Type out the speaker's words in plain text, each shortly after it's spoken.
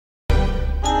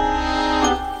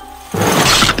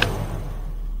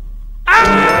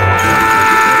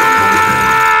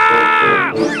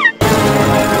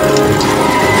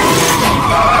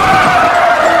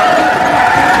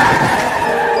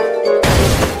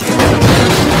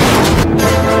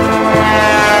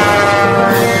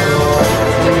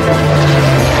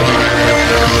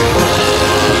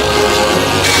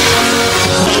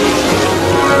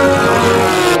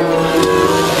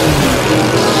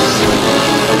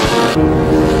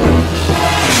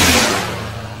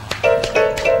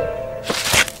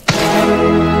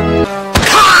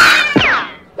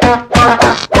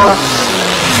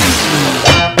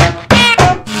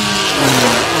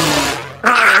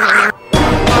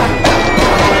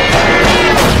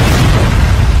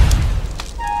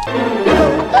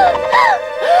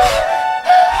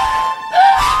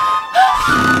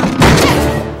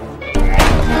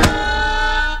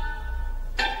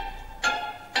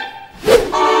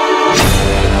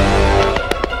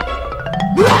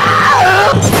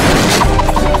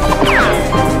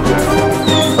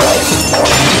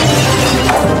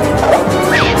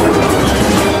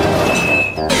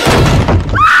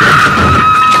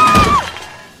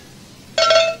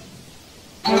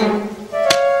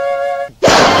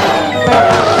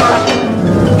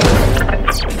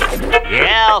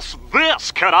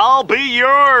Could all be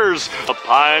yours. The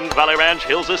Pine Valley Ranch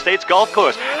Hills Estates Golf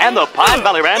Course and the Pine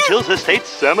Valley Ranch Hills Estates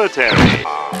Cemetery.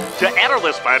 To enter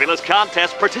this fabulous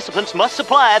contest, participants must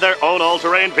supply their own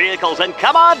all-terrain vehicles and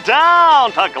come on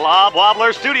down to Glob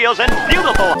Wobbler Studios in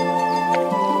beautiful...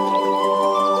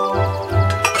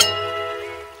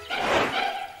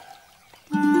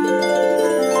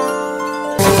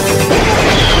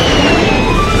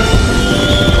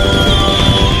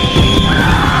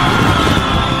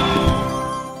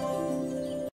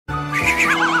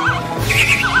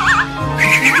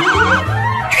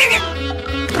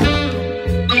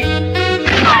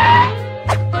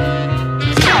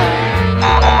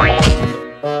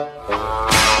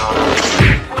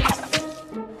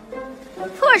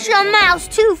 Push a mouse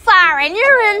too far and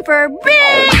you're in for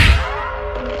big...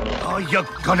 Oh, you're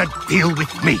gonna deal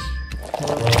with me.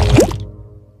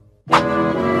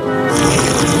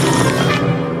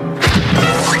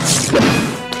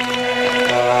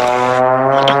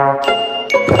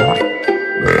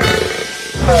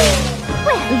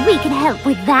 Well, we can help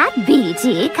with that,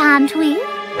 BT, can't we?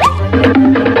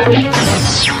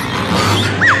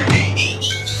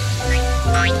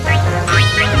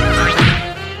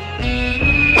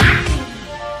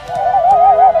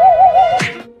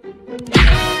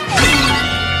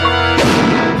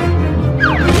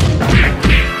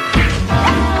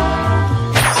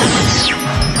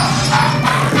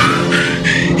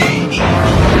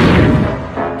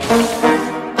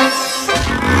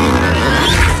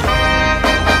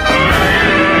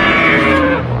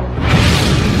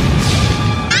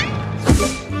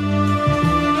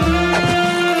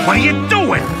 What are you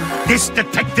doing? This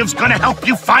detective's gonna help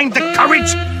you find the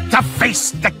courage to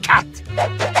face the cat.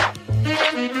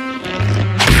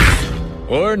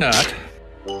 Or not.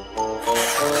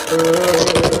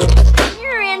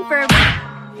 You're in for...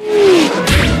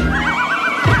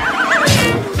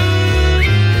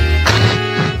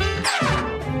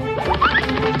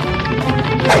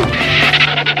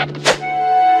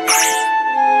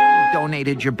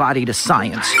 Donated your body to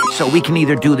science, so we can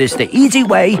either do this the easy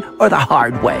way or the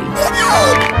hard way.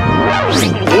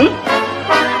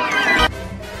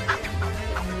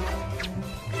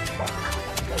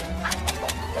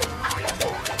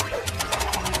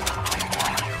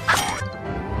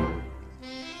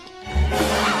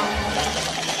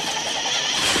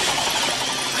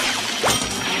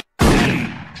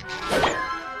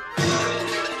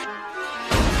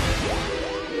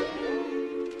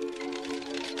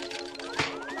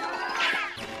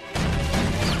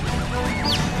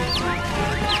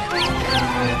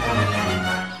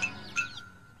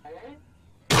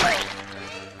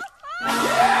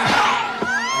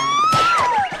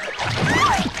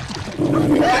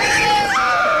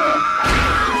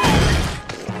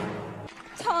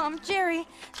 Tom, Jerry,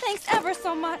 thanks ever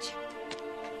so much.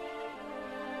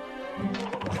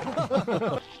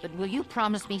 But will you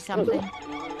promise me something?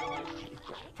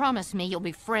 Promise me you'll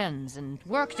be friends and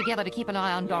work together to keep an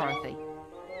eye on Dorothy.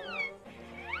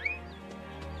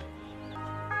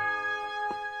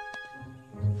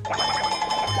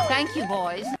 Thank you,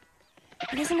 boys.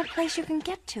 It isn't a place you can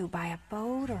get to by a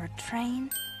boat or a train.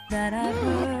 That I've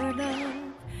heard of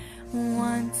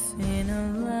once in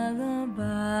a lullaby.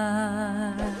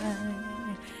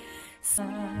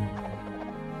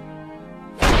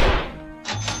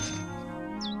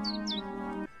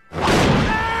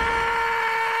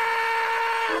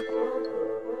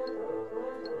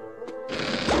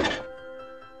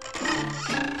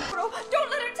 Don't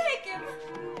let her take him!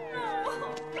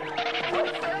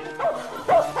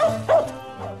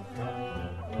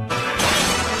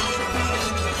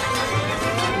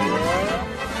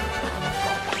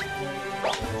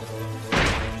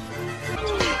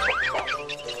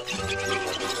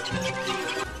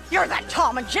 You're that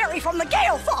Tom and Jerry from the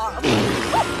Gale Farm!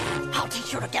 I'll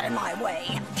teach you to get in my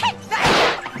way. Take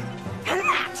that! And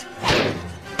that!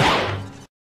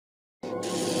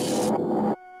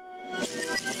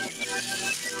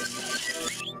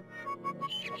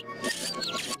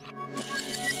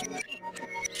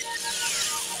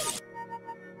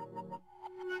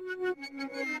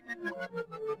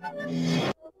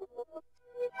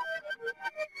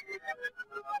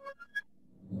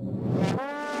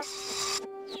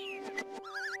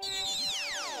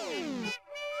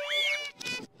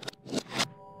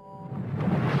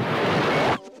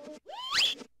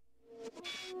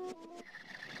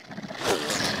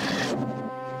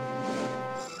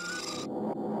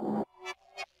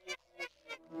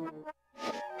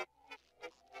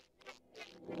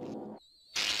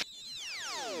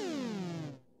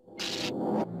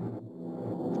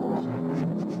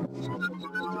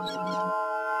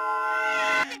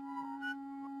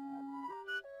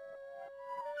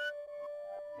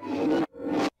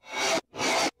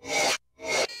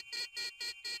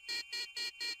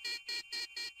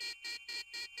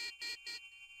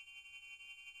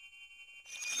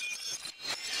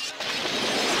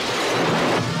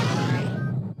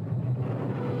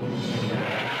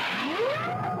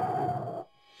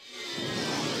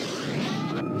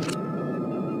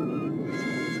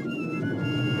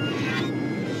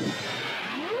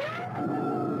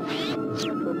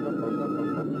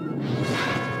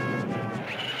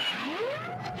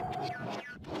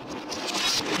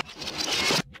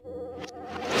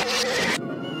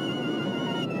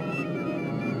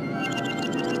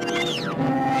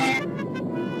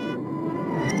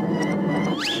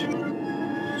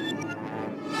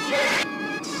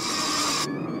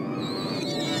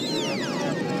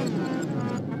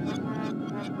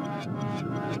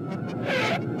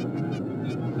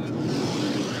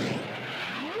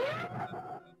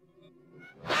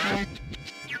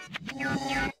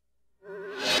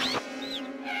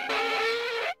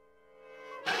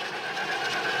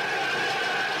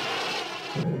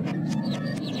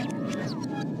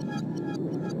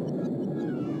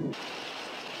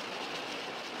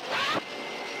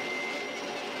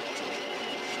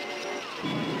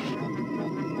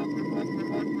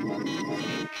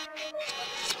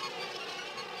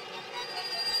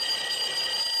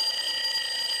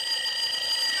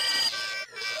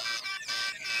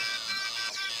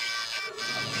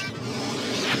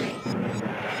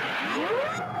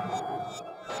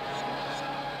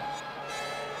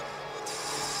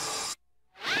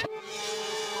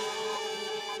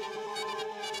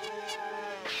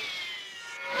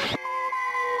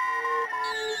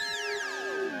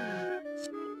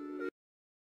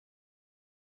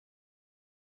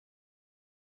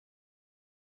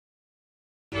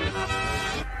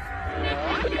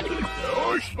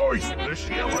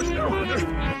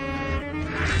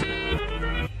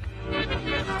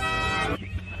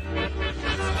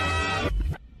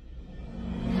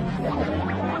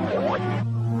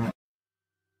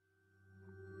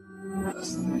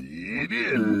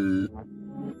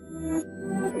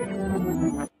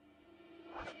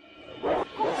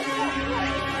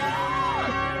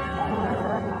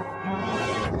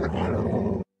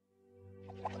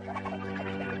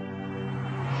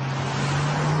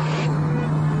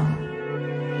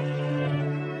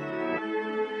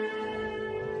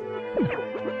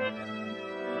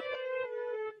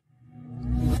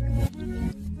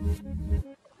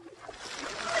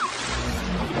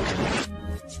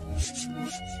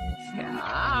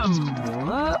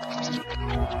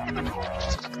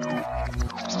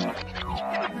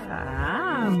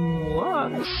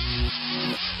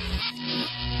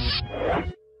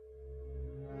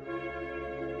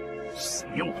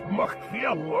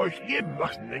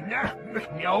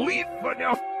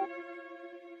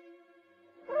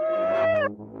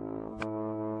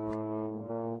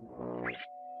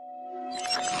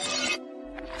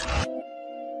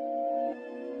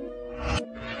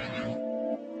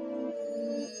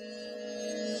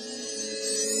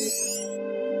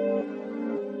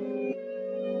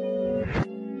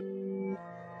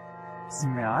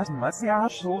 Smash must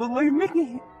absolutely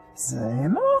Mickey.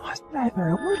 Same old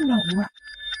paper would know.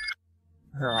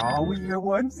 All we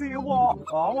want to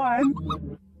walk on.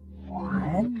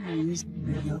 One is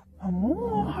the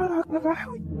more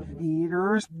about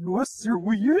eaters was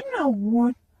weird no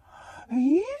one.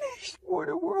 It is what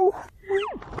a world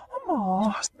a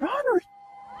must honor.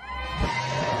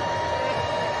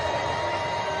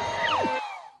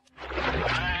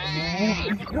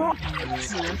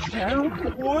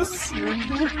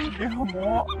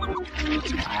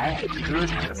 I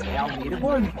just tell me the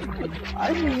one.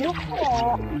 I need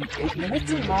 8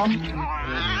 minutes, Mom.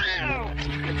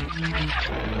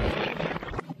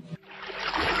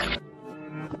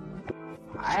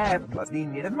 I must be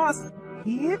needed must.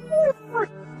 Here for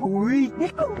we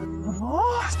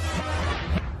lost.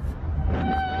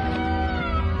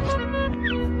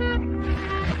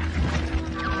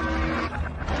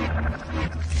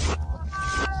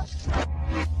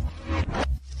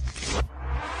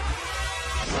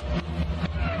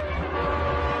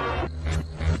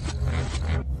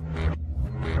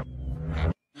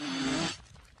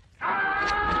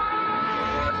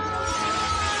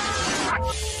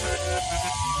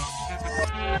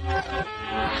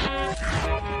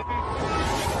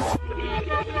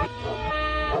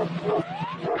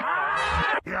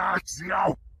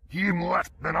 Ja, hier moet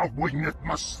men al winged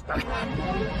mustard.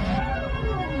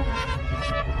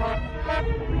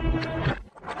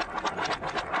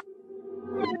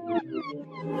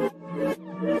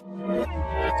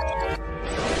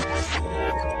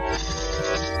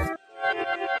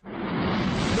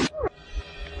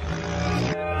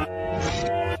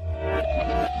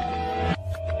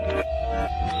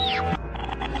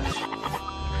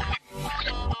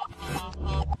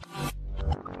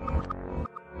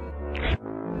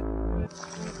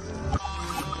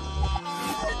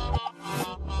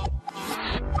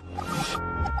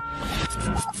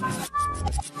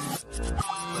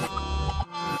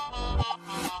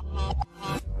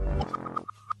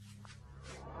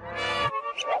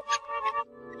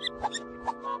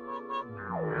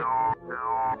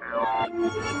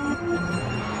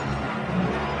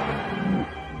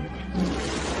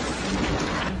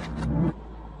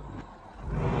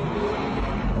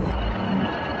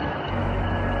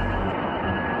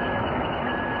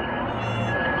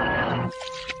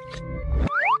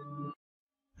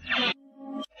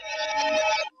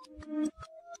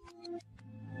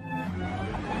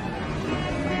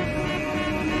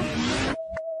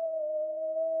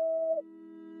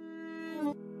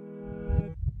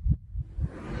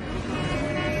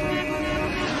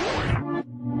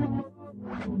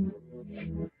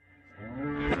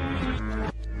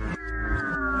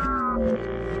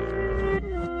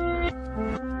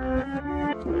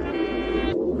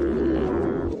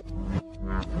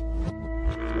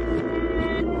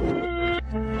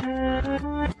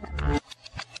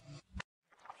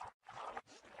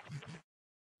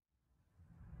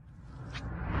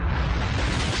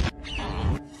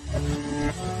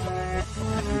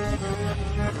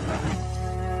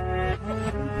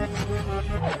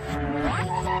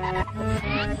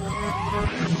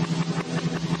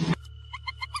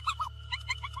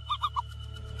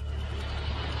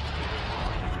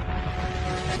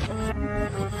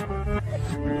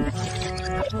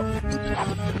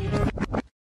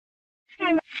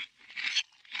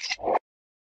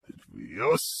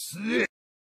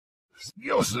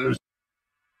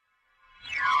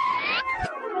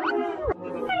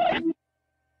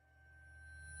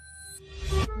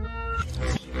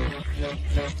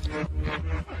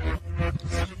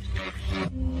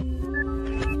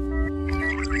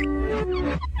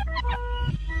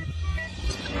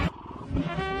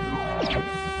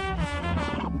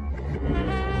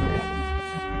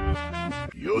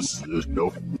 Just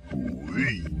enough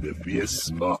weed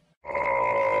fiesta.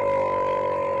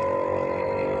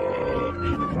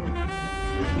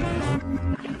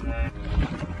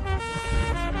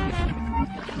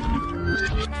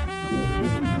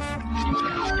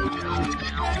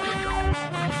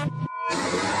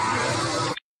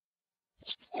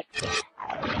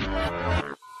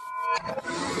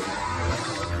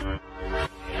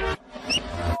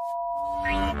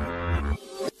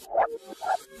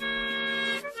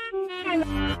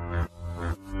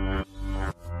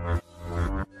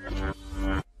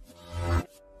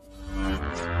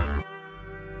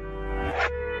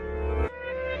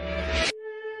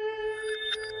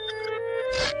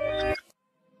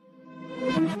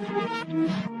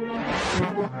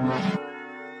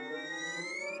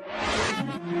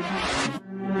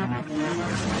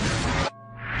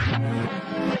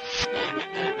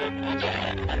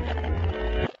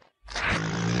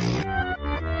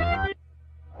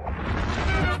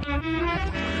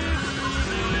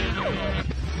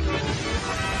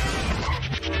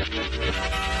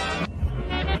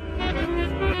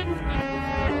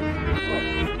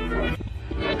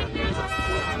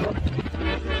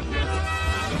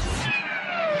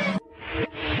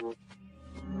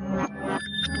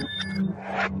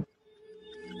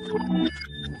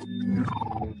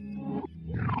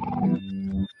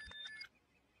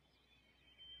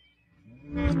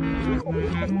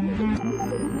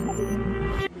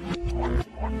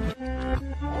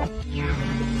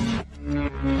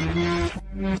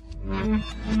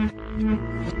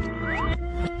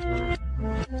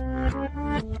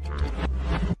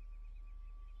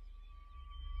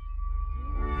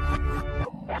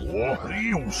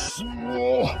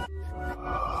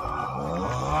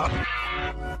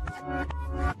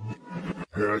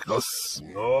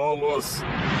 Snarless.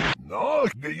 Nog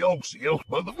yourself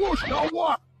by the bush now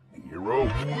what? You're a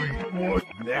wee what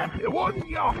nappy one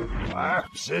ya.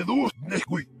 Absolute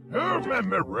nicky.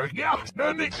 Remember a gas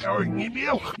and it's our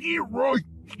email here right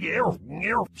here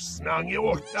near snang you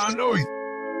what I know.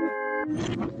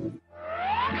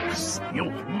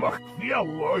 Still much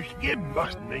yellow skin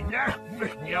but me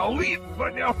now leave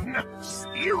but now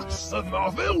steers and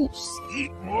novels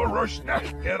eat more rush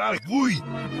that get I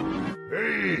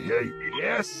Hey,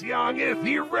 yes, young, if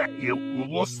you're right, you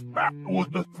will spot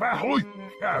with the family.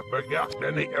 I forgot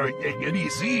that it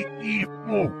easy,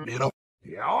 even it up.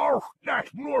 Yeah, that's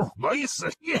more nice.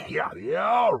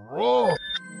 Yeah, raw.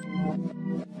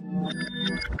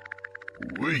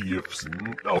 We've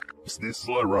no, this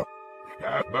Lara.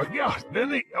 I forgot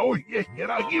that it, oh, yeah, get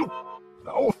out you.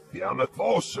 Oh, yeah, that's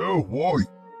also why.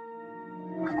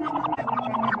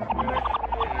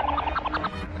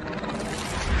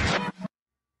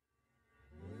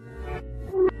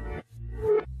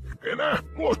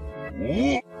 What?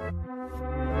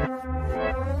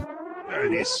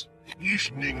 That is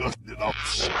evening of the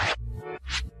ups.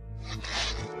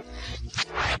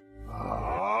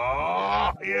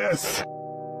 Ah, yes.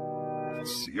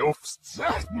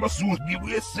 Self-set must be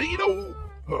with Sino.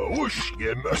 Oh,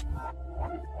 shimmer.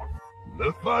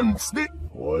 The fun stick.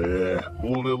 Oh, yeah,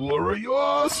 little are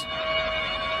yours.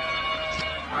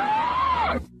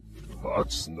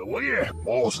 What's in the way?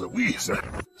 Balls the weasel.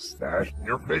 Stash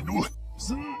your head with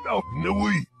some out in the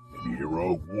way.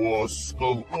 Hero was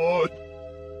skull on.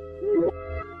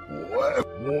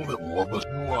 What will it love us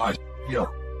like? Yeah.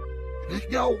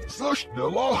 It got such the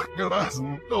lock that I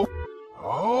know.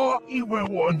 Ah,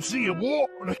 even one see a walk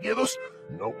together.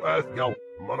 No, I go.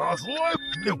 Man's life,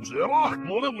 there's a lot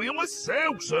of little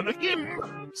cells and a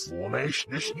kim. Slash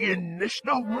the skin, the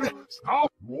stone,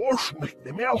 stop washing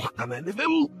the milk and the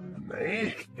devil.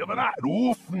 Nee, give it that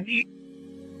roof and eat.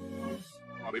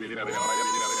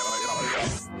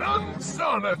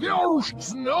 Son of yours,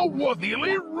 snow what the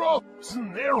little rocks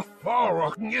and they're far I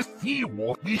can get see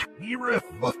what this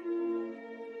river.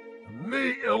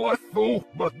 Nee, I thought,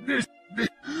 but this.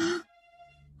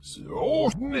 So,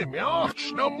 nem jag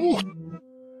snamot.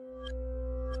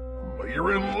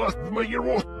 Mer än lagt mig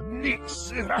åt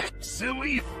nix i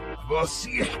rättseliv. Vad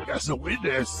cirka så är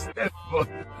det Stefan.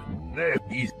 Nej,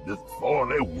 bitet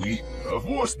farlig vi. Jag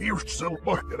får styrt så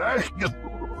bort räken.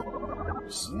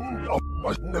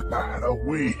 Snappat när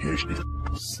bara vi hästigt.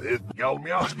 Sett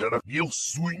galmjäkare vill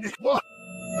swinga kvar.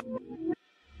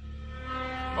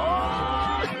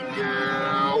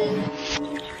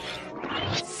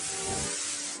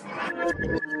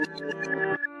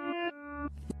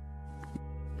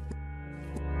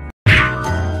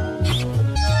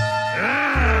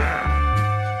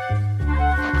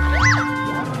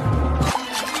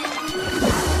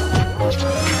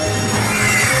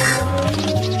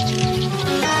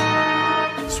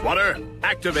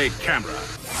 Activate camera.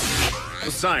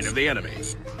 The sign of the enemy.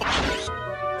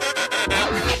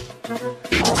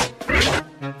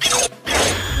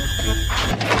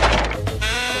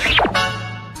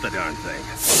 The darn thing.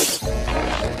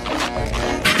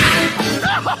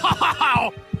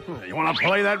 You want to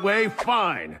play that way?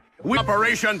 Fine. We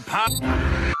Operation Pop.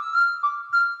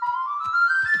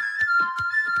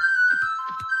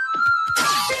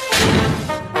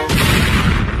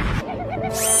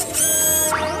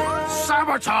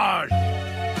 Sabotage!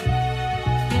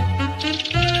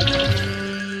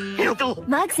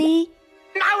 Mugsy.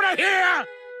 Out of here!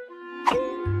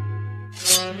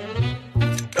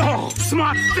 Oh,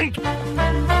 smart think!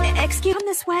 Excuse me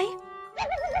this way?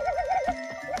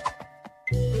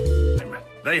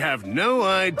 They have no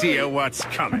idea what's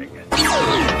coming.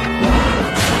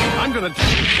 I'm gonna...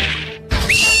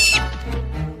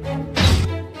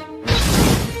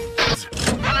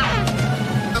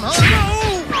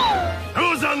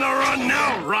 Who's on the run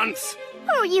now, runts?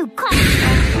 Oh, you can't.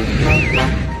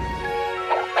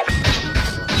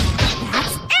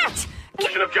 That's it!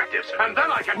 Mission objectives, and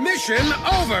then I can... Mission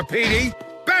over, Petey!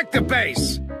 Back to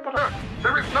base! But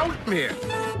there is no... Here.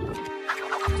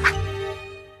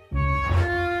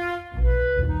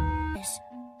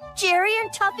 Jerry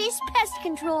and Tuffy's pest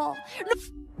control.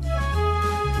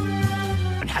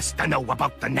 One has to know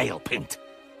about the nail paint.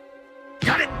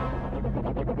 Got it?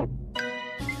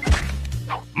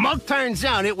 Mug turns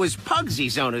out it was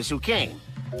Pugsy's owners who came.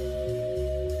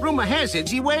 Rumor has it,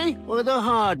 easy way or the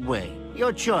hard way.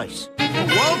 Your choice.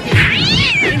 Walt,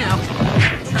 hey now.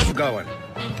 How's going?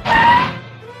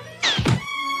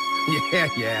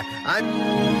 Yeah,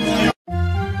 I'm...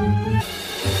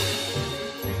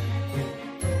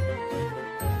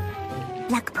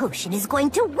 Luck Potion is going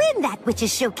to win that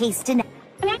witch's showcase tonight.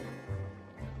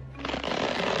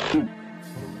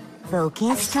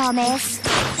 Focus, Thomas.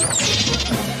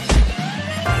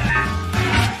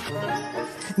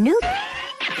 Nope.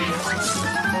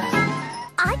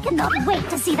 I cannot wait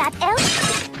to see that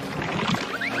elf.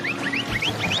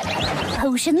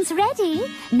 Potion's ready.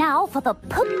 Now for the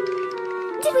poof.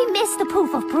 Did we miss the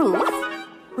poof of proof?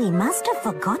 We must have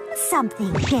forgotten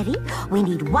something. Jerry, we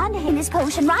need one in this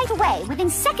potion right away, within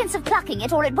seconds of plucking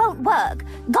it, or it won't work.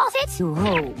 Got it?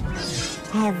 Oh.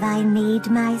 Have I made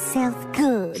myself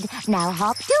good? Now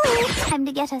hop to it. Time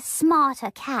to get a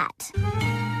smarter cat.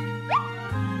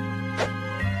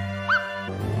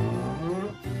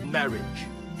 Marriage.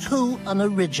 Too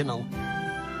unoriginal.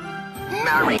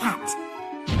 Marry cat.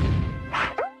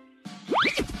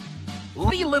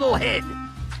 Wee little head.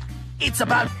 It's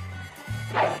about...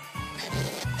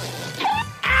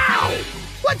 Ow!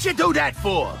 What'd you do that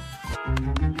for?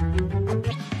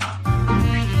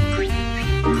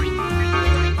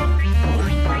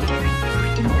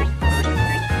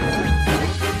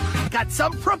 Got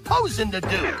some proposing to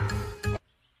do.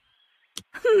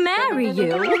 Marry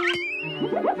you?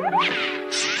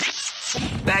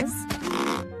 That's...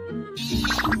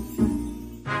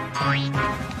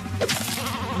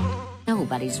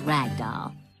 Nobody's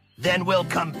ragdoll. Then we'll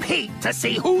compete to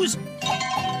see who's...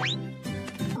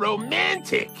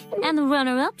 romantic. And the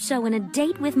runner-up showing a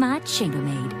date with my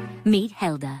chambermaid. Meet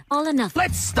Helda. All or nothing.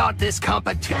 Let's start this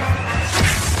competition.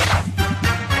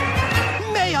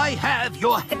 May I have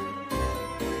your...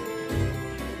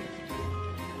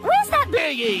 Where's that...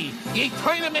 Biggie, the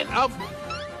tournament of...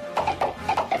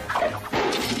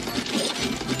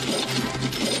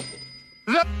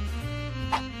 The...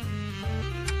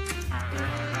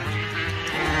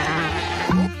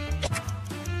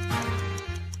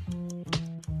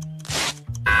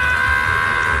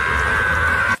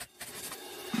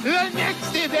 The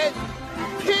next event,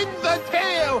 pin the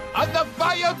tail on the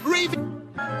fire-breathing...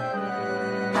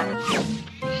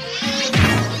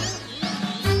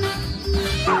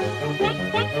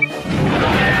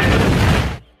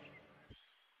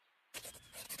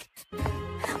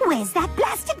 Where's that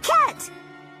blasted cat?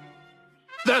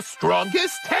 The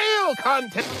strongest tail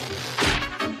contest!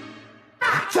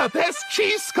 The best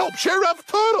cheese sculpture of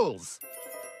turtles!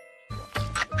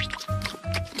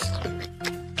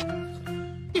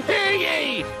 Hear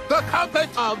ye! The compet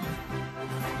of...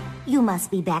 You must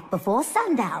be back before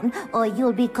sundown, or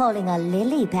you'll be calling a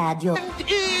lily pad your...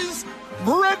 is...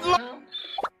 Breadlo...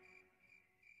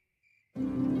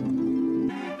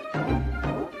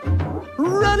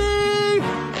 Ready!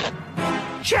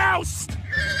 Joust!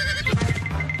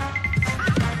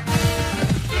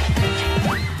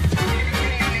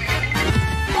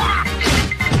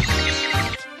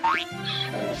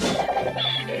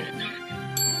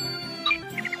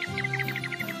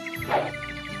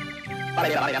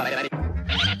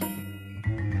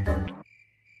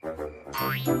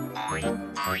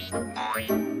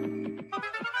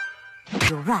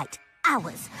 You're right,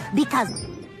 ours, because...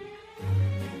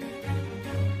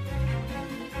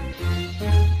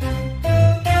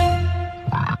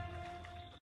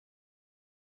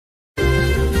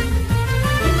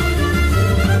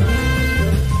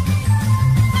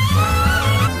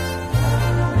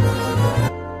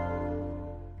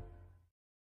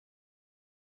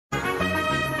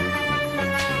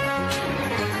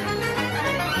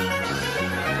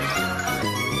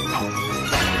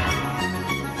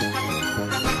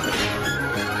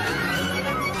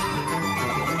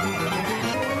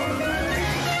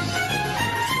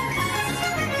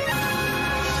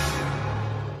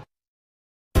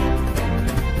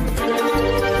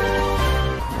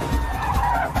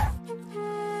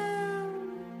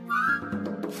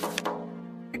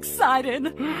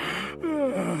 Excited.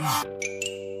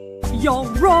 Your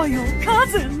royal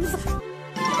cousins.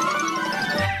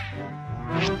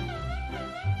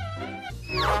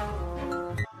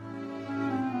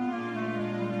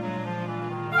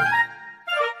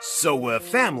 So we're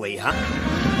family, huh?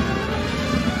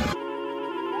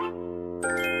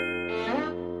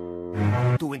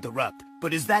 To interrupt,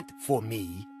 but is that for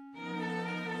me?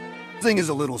 Thing is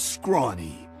a little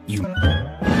scrawny. You...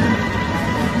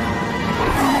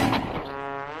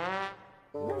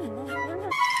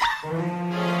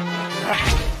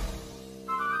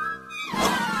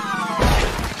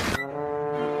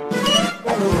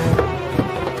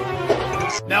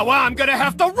 Now I'm gonna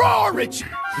have to roar at you!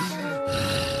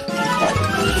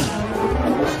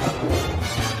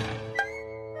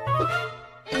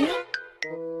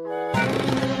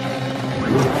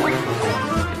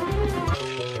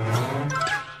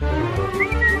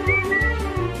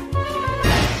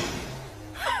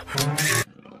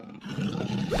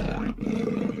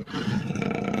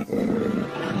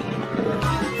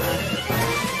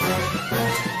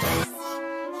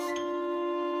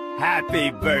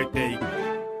 Happy birthday!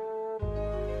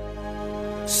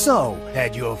 So,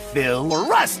 had your fill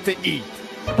or us to eat?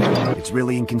 It's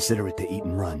really inconsiderate to eat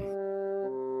and run.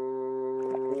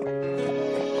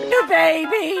 Your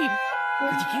baby!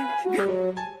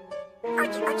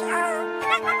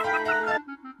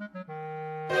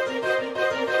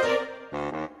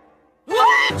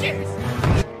 Cheers!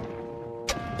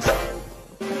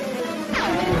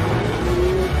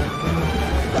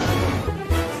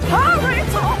 Hurry,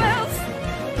 Thomas!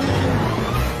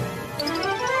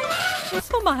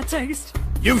 For my taste.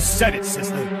 You said it,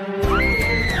 sister.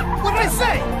 What did I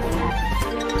say?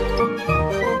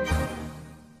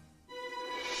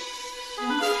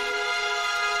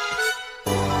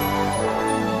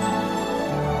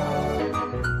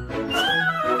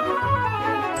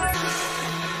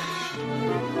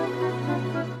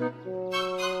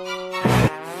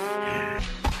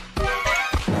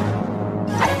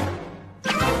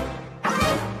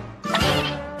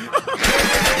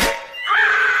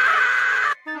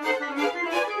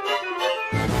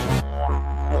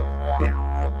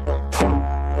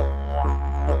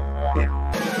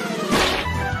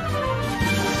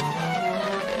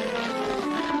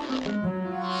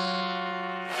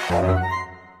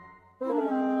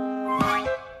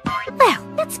 Well,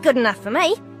 that's good enough for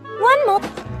me. One more.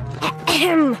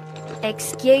 Ahem.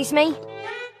 Excuse me.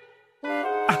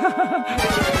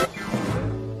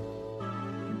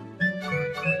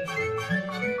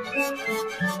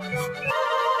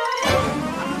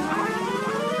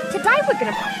 Today we're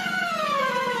gonna...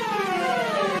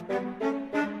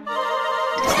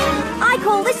 I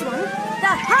call this one the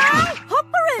High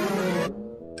Hopperin'.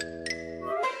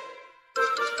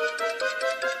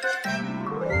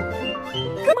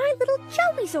 My little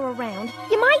joeys are around.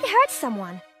 You might hurt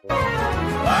someone.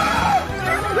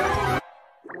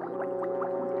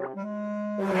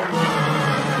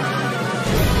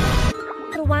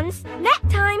 Little ones, nap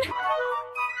time.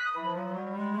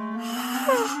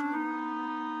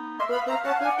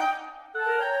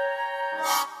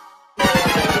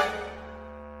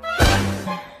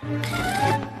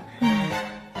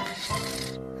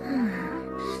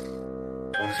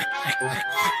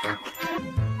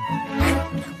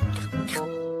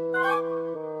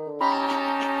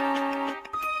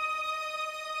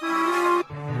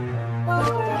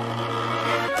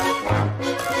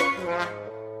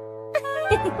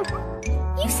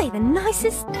 You say the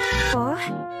nicest... Oh.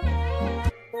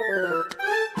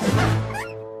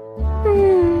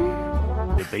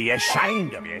 You'd be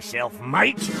ashamed of yourself,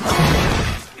 mate.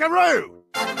 Karoo!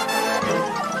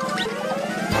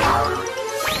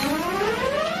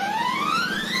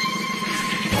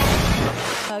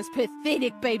 Those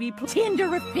pathetic baby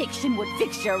tender affection would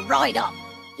fix you right up.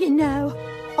 You know,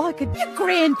 I could... Your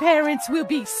grandparents will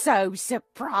be so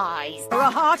surprised. For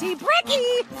a hearty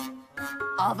brekkie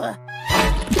of a...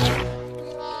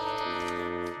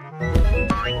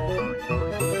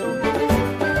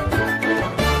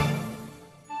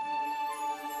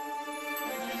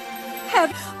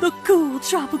 Have the cool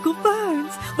tropical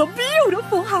ferns, the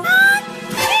beautiful house.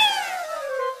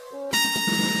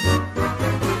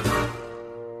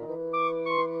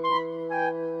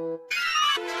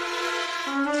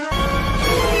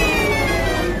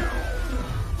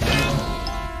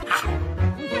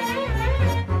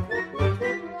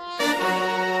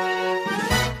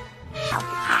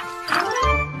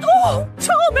 Oh,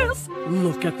 Thomas!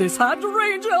 Look at this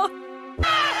hydrangea!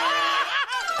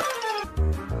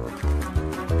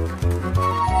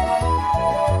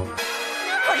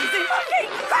 Crazy monkey!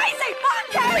 Crazy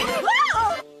monkey!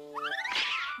 Ah!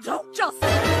 Don't just...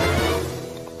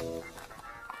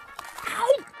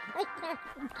 Ow!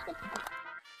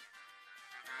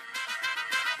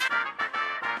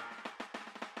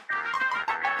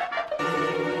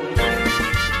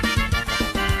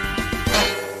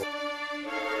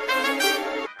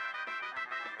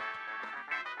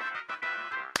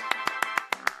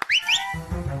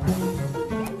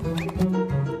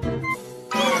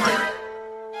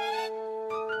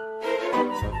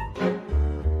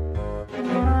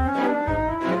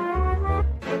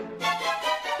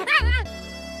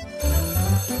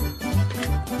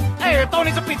 Hey,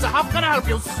 Tony's a Pizza. How can I help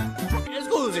you?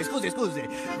 Scusi.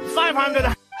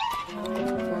 500...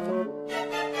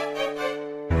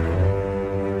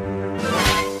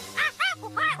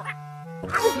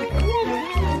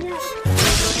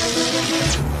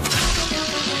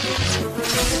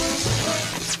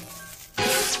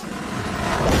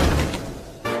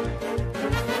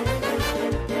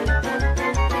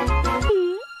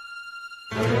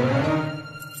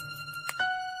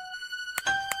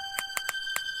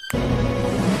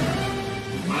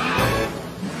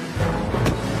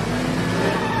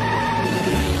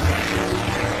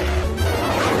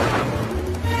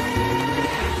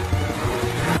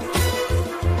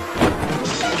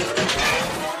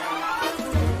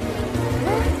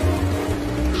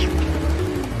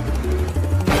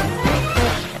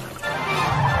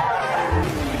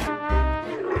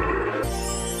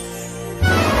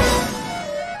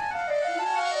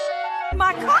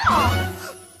 My car!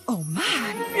 Oh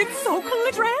my, it's so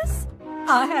cool dress.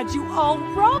 I had you all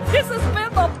wrong. This has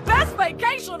been the best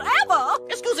vacation ever!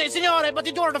 Scusi, signore, but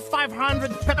you ordered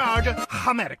 500 petard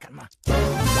American.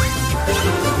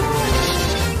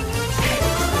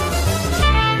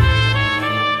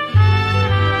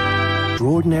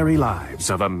 Extraordinary lives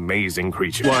of amazing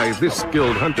creatures. Why, this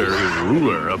skilled hunter is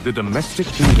ruler of the domestic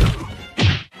kingdom.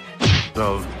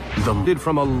 Of the did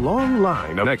from a long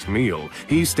line of next meal,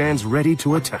 he stands ready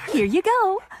to attack. Here you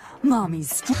go.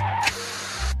 Mommy's...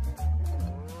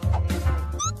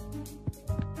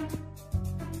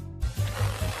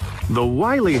 The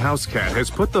wily house cat has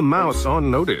put the mouse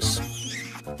on notice.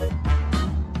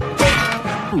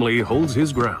 Firmly holds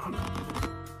his ground.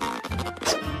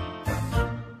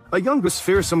 A youngest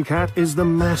fearsome cat is the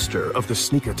master of the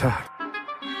sneak attack.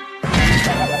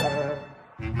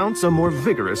 Mounts a more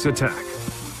vigorous attack.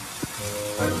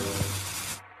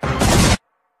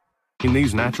 In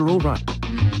these natural rights.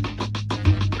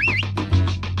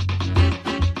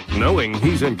 Knowing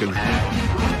he's in control.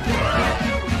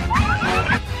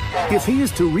 If he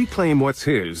is to reclaim what's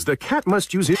his, the cat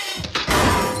must use his...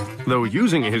 Though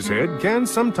using his head can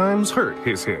sometimes hurt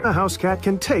his head. A house cat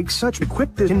can take such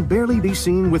equip that can barely be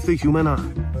seen with the human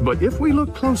eye. But if we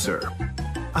look closer...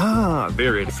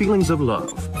 there it feelings of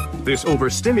love. This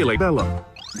overstimulate bellow.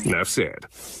 Enough said.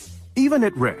 Even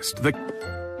at rest, the...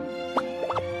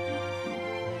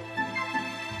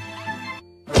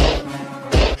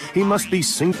 He must be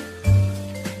sing...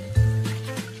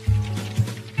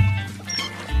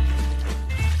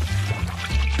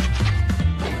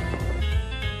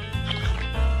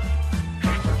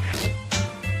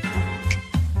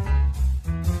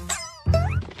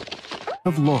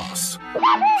 of loss.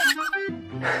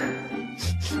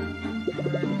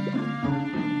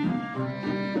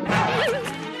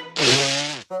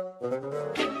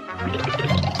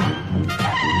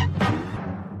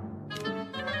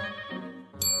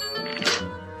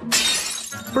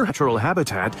 For natural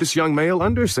habitat, this young male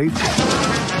under safety.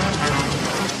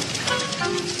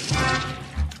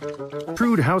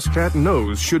 Shrewd house cat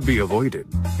nose should be avoided.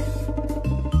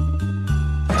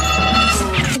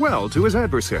 Well to his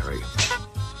adversary.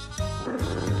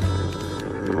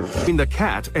 Between the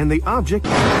cat and the object,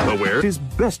 aware his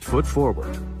best foot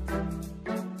forward.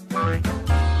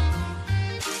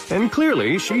 And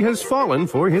clearly she has fallen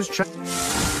for his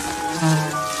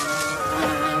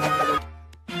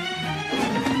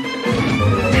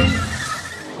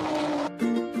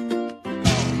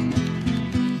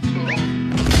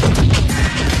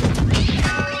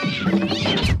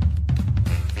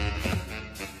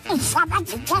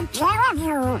care of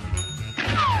you.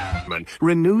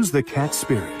 Renews the cat's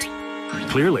spirit.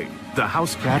 Clearly, the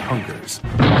house cat hungers.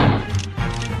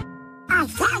 I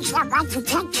found someone to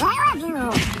take care of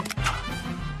you.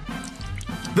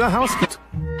 The house cat.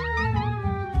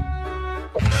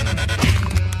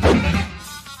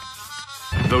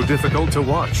 Though difficult to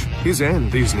watch, his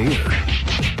end is near.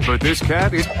 But this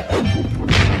cat is...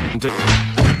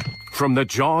 From the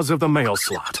jaws of the mail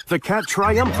slot, the cat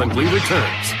triumphantly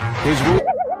returns. His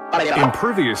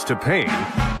impervious to pain,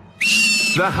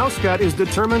 the house cat is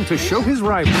determined to show his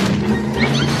rival.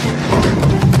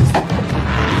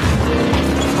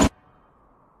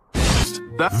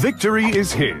 The victory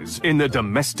is his in the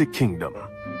domestic kingdom.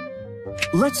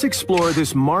 Let's explore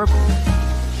this marvel.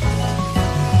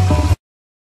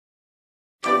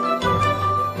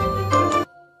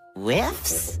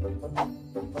 Whiffs?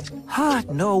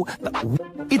 No.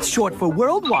 It's short for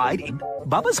worldwide.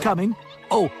 Bubba's coming.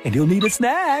 Oh, and he'll need a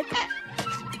snack.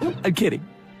 I'm kidding.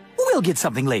 We'll get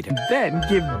something later. Then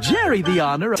give Jerry the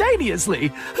honor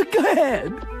simultaneously. Go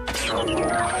ahead.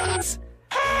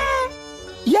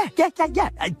 Yeah.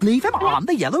 Leave him on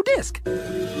the yellow disc.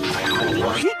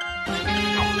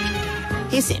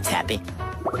 He seems happy.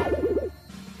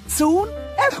 Soon,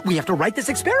 we have to write this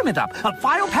experiment up.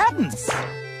 File patents.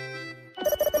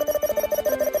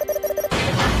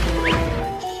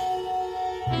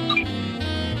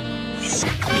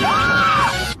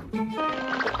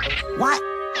 What?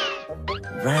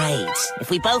 Right.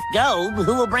 If we both go,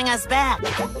 who will bring us back?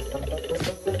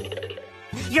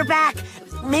 You're back.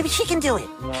 Maybe she can do it.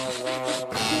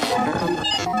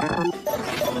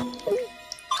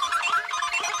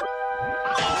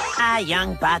 Ah,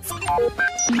 young butts.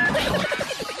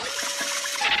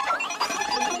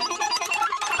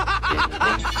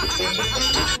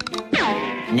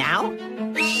 Now?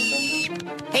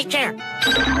 Hey, chair.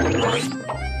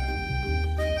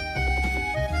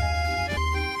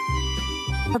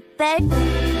 A bed.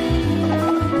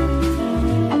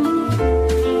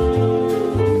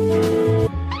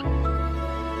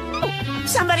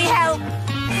 Somebody help!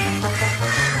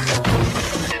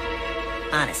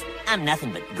 Honest, I'm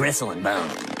nothing but gristle and bone.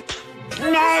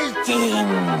 Melting!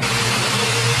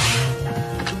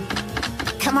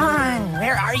 Come on,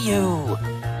 where are you?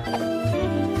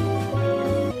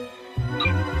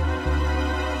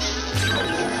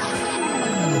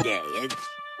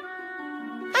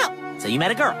 Oh, so you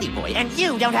met a girl, boy, and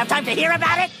you don't have time to hear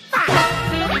about it?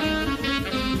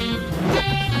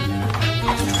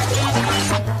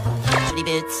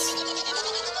 Boots.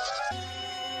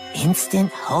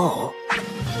 Instant hole.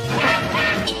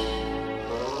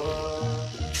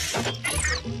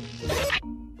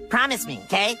 Promise me,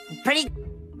 okay? Pretty...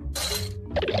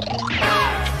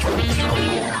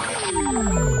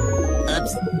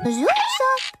 Oops.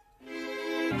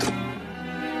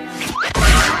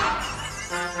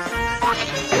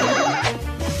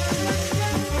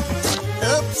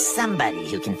 Oops, somebody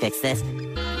who can fix this.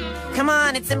 Come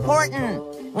on, it's important.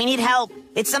 We need help.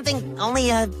 It's something only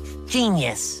a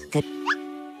genius could...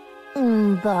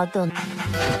 Pardon.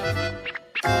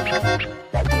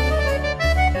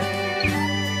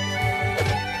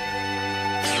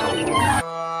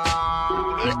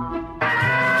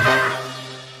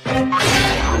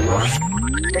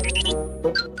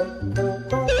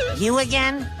 You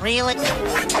again? Really?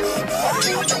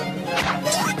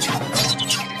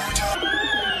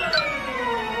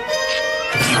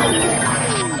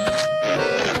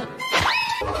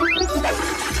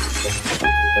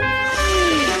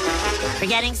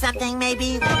 Forgetting something,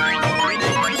 maybe?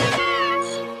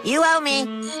 You owe me.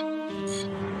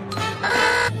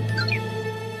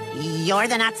 You're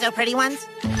the not-so-pretty ones?